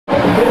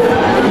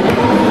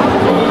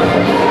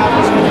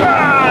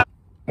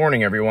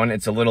Morning everyone,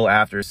 it's a little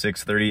after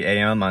 6:30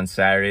 a.m. on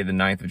Saturday the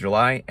 9th of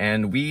July,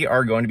 and we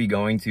are going to be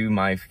going to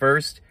my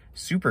first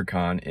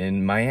Supercon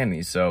in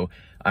Miami. So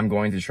I'm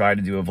going to try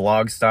to do a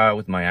vlog style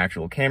with my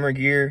actual camera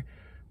gear,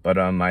 but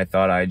I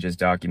thought I'd just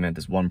document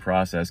this one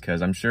process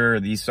because I'm sure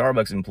these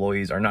Starbucks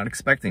employees are not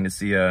expecting to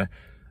see a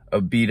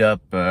beat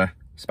up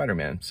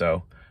Spider-Man.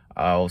 So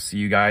I'll see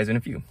you guys in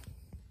a few.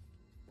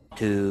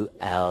 2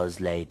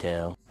 hours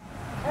later.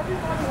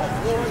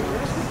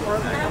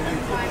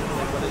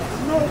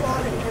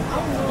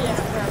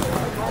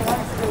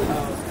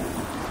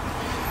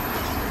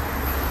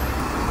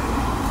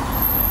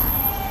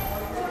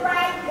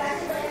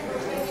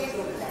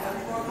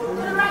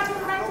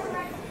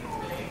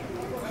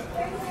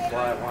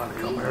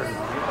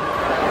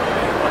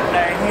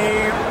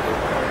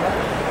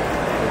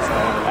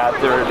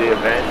 After the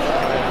event.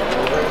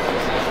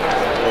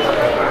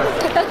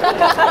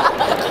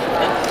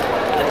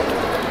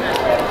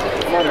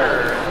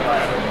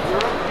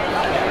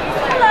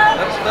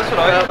 That's what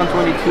I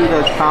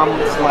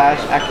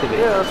 22.com/activate.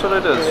 Yeah, that's what I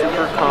did.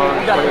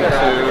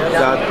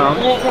 Supercon22.com.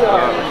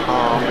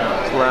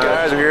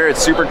 Guys, we're here at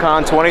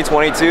Supercon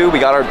 2022. We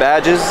got our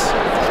badges.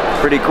 It's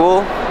pretty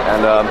cool.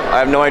 And I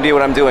have no idea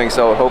what I'm doing,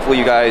 so hopefully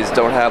you guys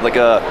don't have like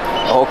a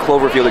whole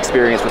Cloverfield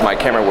experience with my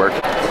camera work.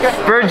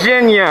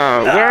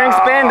 Virginia, wearing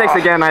spandex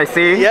again, I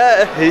see.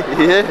 Yeah,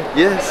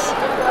 yes.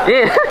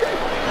 Yeah.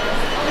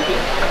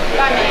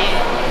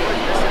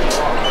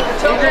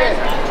 Children.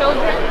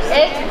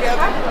 It.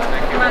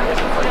 Come on.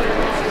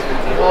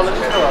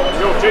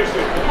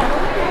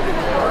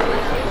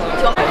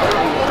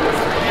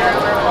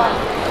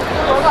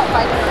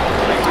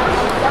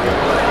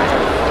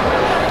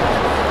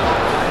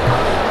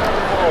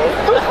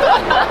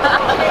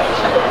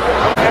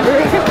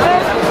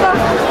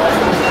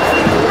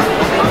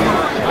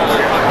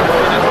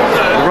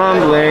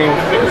 Rumbling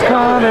is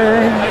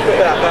coming.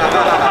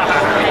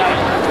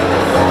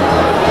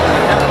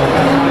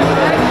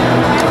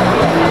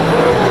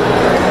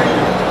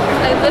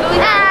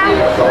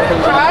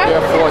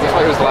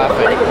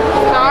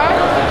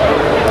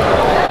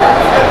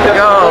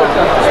 Yo,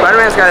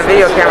 Spider-Man's got a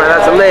video camera,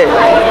 that's a lit. This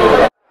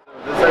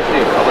is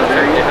actually a color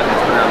variant.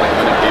 It's been on like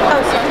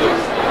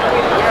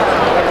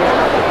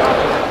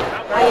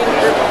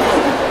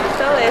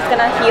So it's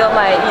gonna heal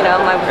my,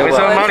 my Wait,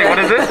 so Monty, what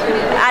is this?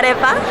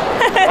 arepa.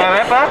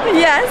 Arepa?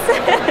 Yes.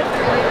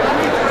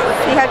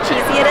 See how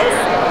cheesy it is?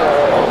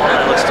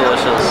 That looks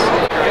delicious.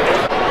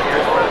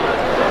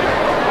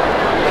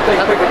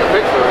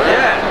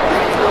 Yeah.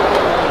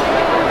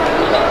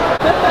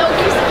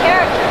 Oh, use the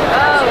character.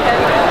 Oh, okay.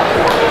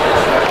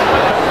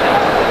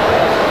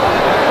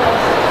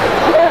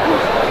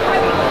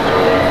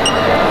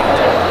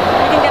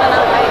 You can get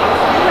another bite.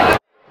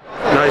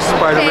 Nice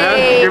Spider-Man.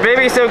 Hey. Your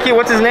baby's so cute.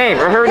 What's his name?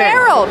 Or her name?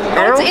 Harold.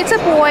 Harold? Oh, it's a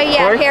boy,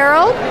 yeah, Boy?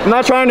 Harold. I'm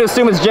not trying to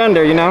assume it's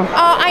gender, you know?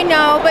 Oh, I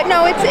know, but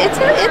no, it's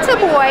a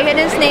boy, and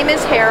his name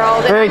is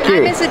Harold. And Very cute.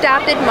 I'm his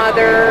adopted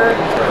mother.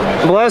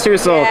 Bless your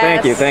soul.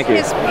 Thank you, Yes. thank you.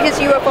 His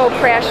UFO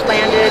crash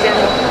landed,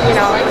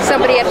 and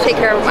somebody had to take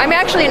care of him. I'm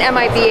actually an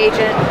MIB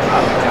agent.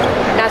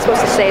 Not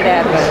supposed to say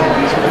that, but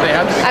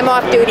I'm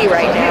off duty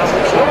right now,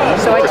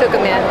 so I took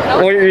him in.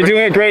 Well, you're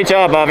doing a great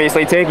job,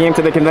 obviously, taking him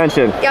to the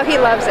convention. Yeah, he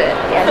loves it.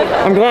 Yeah, he loves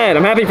it. I'm glad.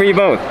 I'm happy for you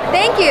both.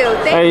 Thank you.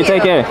 Thank All right, you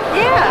take care.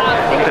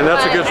 Yeah. And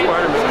that's a good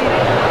Spider-Man.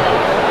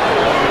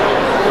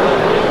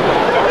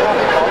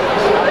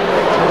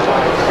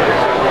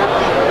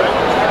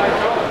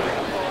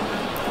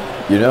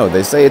 You know,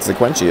 they say it's the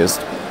quenchiest.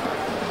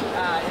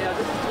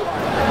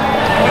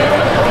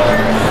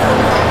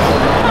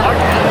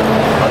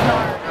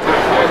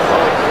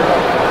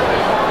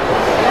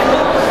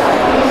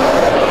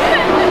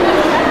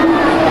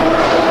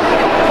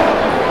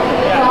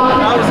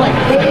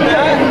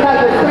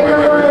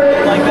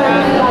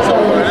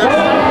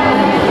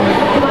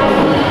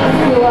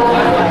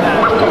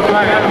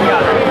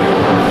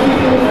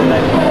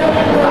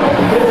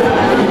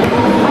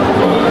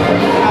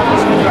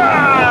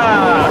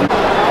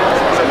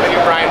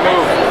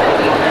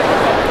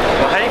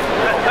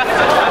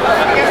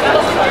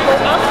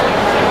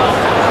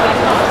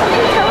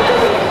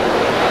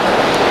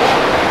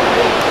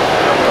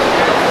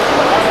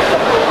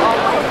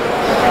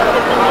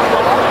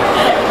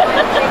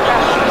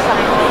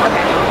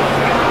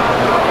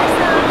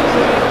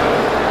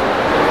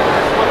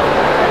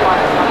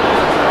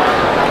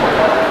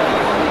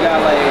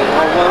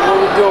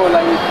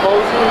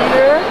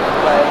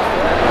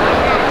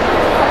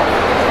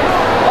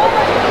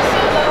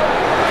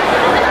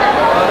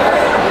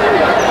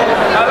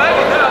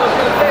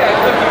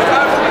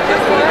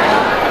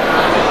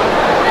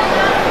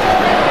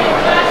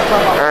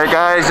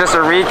 Just a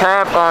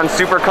recap on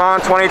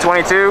Supercon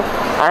 2022.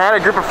 I had a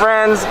group of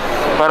friends,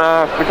 but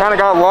we kind of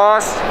got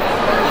lost.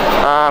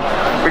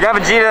 We got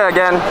Vegeta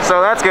again,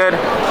 so that's good.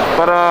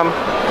 But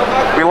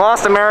we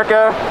lost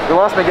America, we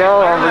lost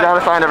Miguel, and we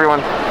gotta find everyone.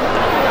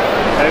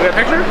 Can I get a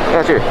picture?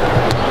 Yeah, sure.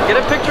 Get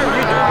a picture of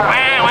you.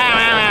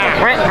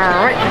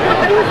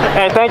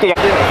 Hey, thank you.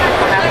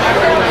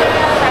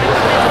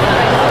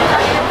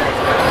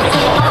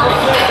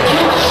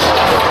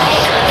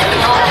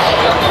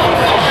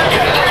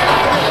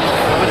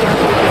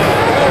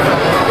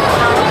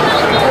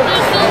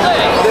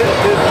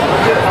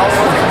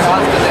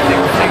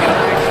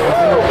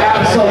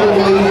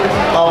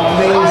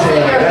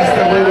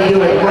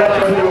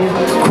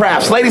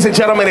 ladies and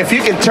gentlemen, if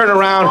you can turn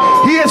around,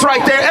 he is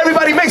right there.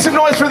 Everybody make some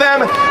noise for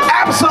them.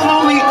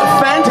 Absolutely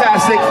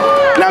fantastic.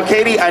 Now,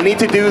 Katie, I need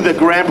to do the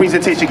grand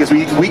presentation because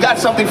we got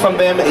something from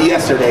them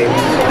yesterday.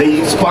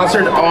 They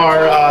sponsored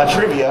our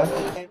trivia.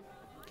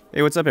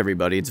 Hey, what's up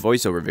everybody? It's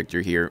VoiceOver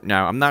Victor here.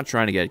 Now, I'm not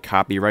trying to get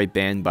copyright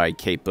banned by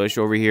Kate Bush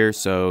over here,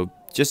 so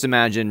just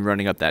imagine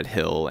running up that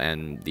hill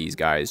and these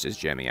guys just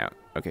jamming out.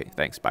 Okay,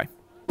 thanks, bye.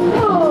 I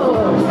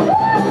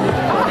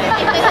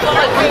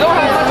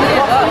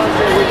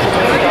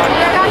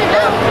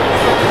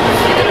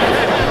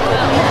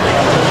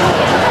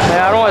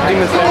don't want to do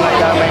this thing like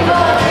that, man.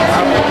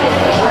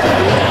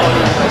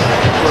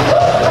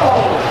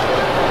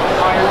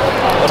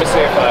 Let me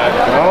see if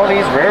All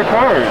these rare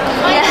cards.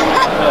 Yeah.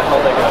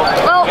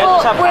 Well,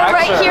 we're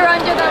right here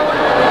under the one.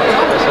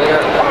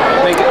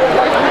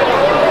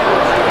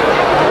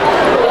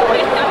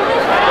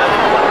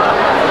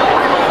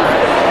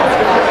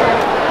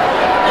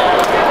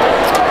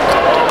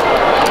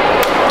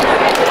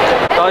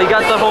 Oh, you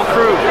got the whole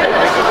crew.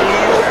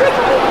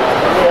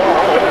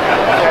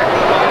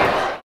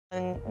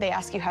 And they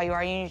ask you how you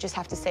are, and you just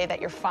have to say that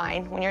you're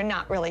fine when you're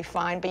not really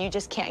fine, but you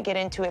just can't get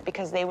into it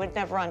because they would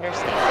never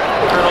understand.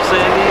 Colonel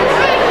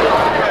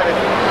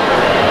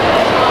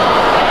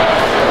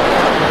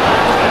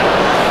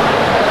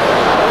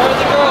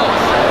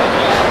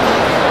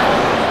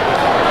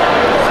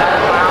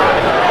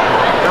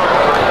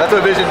That's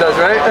what Vision does,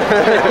 right?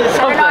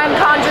 Or no, I'm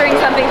conjuring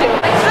something too.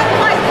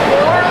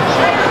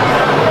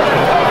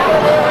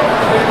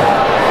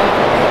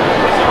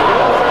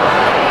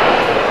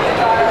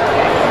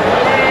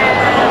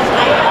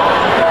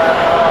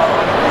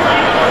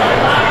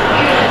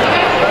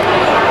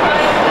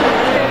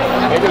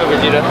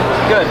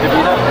 Good,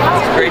 Vegeta.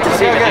 It's great to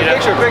see you, Vegeta.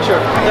 Picture.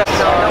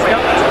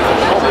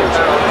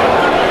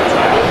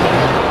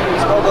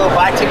 Go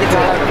buy tickets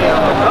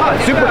at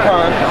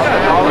Supercon.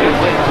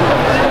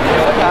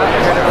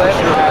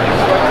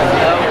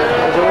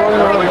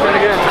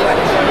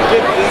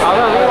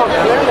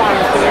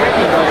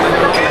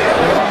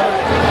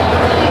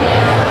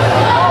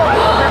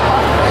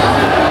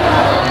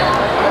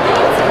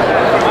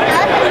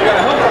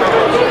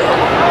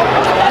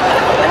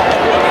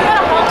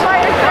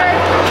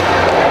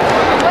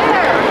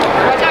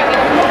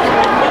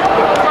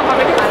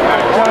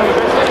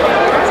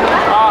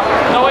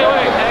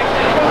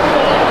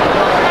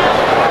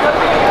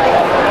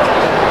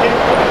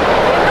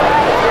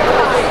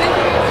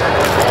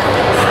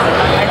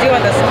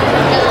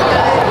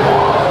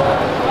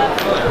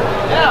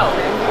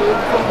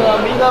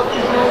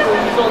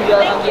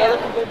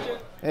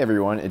 Hey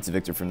everyone, it's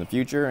Victor from the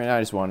future, and I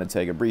just wanted to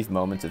take a brief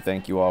moment to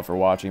thank you all for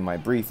watching my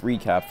brief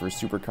recap for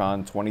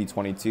Supercon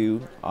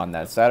 2022 on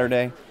that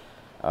Saturday.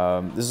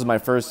 This is my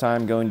first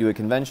time going to a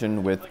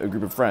convention with a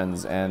group of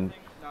friends, and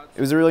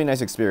it was a really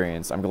nice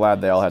experience. I'm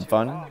glad they all had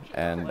fun,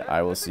 and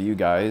I will see you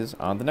guys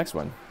on the next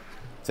one.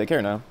 Take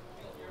care now.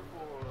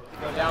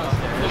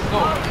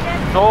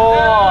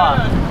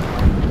 Oh.